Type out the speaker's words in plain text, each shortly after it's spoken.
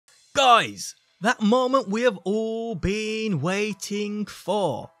Guys, that moment we have all been waiting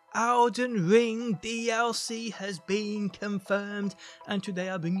for. Elden Ring DLC has been confirmed, and today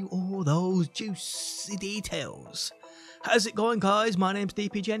I bring you all those juicy details. How's it going, guys? My name's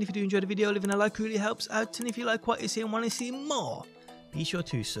DPJ, and if you do enjoy the video, leaving a like really helps out, and if you like what you see and want to see more, be sure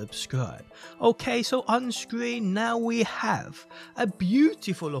to subscribe. Okay, so on screen now we have a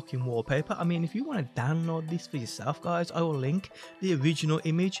beautiful looking wallpaper. I mean, if you want to download this for yourself, guys, I will link the original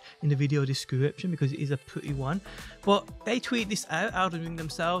image in the video description because it is a pretty one. But they tweet this out, Elden Ring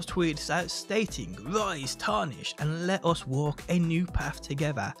themselves tweet this out stating, "Rise, tarnish, and let us walk a new path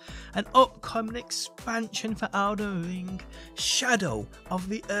together. An upcoming expansion for Elden Ring, Shadow of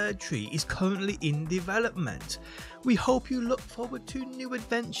the Erdtree, is currently in development. We hope you look forward to new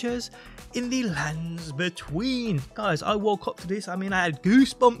adventures in the lands between." Guys, I woke up to this. I mean, I had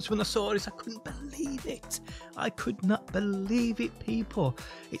goosebumps when I saw this. I couldn't believe it. I could not believe it, people.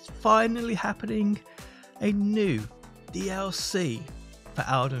 It's finally happening. A new DLC for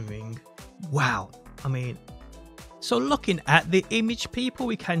Elden Ring. Wow. I mean, so looking at the image, people,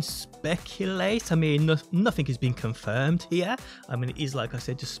 we can speculate. I mean, nothing has been confirmed here. I mean, it is, like I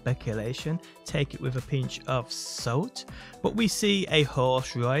said, just speculation. Take it with a pinch of salt. But we see a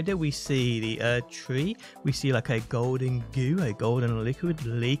horse rider. We see the Erdtree. We see like a golden goo, a golden liquid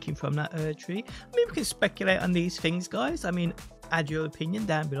leaking from that Erdtree. I mean, we can speculate on these things, guys. I mean, add your opinion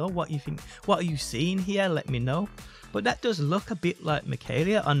down below. What you think? What are you seeing here? Let me know. But that does look a bit like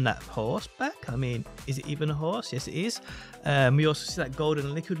Michaela on that horseback. I mean, is it even a horse? Yes, it is. We also see that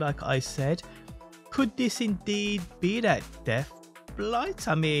golden liquid, like I said. Could this indeed be that death blight?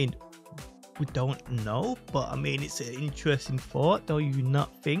 I mean, we don't know. But I mean, it's an interesting thought, don't you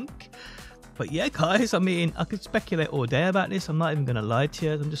not think? But yeah, guys, I mean, I could speculate all day about this. I'm not even going to lie to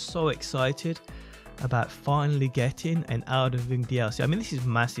you. I'm just so excited about finally getting an Elden Ring DLC. I mean, this is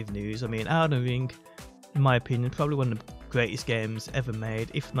massive news. I mean, Elden Ring, in my opinion, probably one of the greatest games ever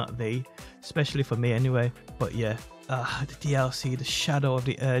made, if not the, especially for me anyway. But yeah, the DLC, the Shadow of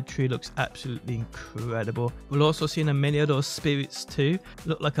the Erdtree, looks absolutely incredible. We'll also see many of those spirits too.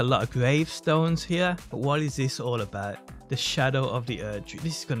 Look like a lot of gravestones here. But what is this all about? The Shadow of the Erdtree.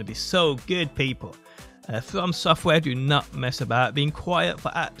 This is going to be so good, people. FromSoftware do not mess about, being quiet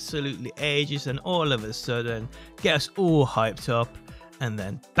for absolutely ages, and all of a sudden get us all hyped up, and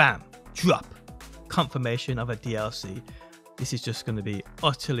then bam, drop confirmation of a DLC. This is just going to be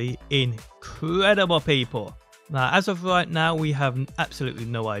utterly incredible, people. Now, as of right now, we have absolutely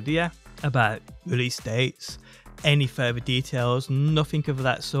no idea about release dates, any further details. Nothing of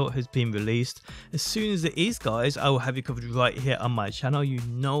that sort has been released. As soon as it is, guys, I will have you covered right here on my channel. You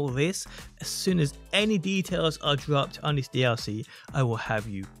know this. As soon as any details are dropped on this DLC, I will have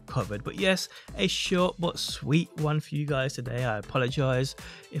you covered. But yes, a short but sweet one for you guys today. I apologize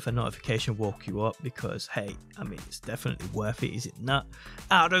if a notification woke you up, because hey, I mean, it's definitely worth it, is it not?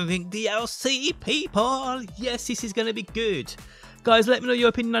 Elden Ring DLC, people. Yes, this is going to be good. Guys, let me know your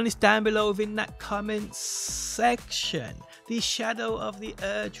opinion on this down below in that comment section. The Shadow of the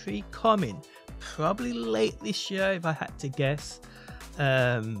Erdtree coming probably late this year, if I had to guess.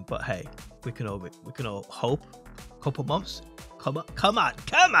 But hey, we can all hope. Couple months. Come on.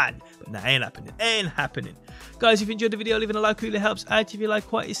 But nah, ain't happening. Guys, if you enjoyed the video, leaving a like really helps out. If you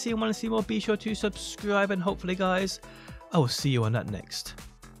like what you see and want to see more, be sure to subscribe. And hopefully, guys, I will see you on that next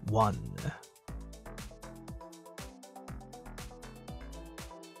one.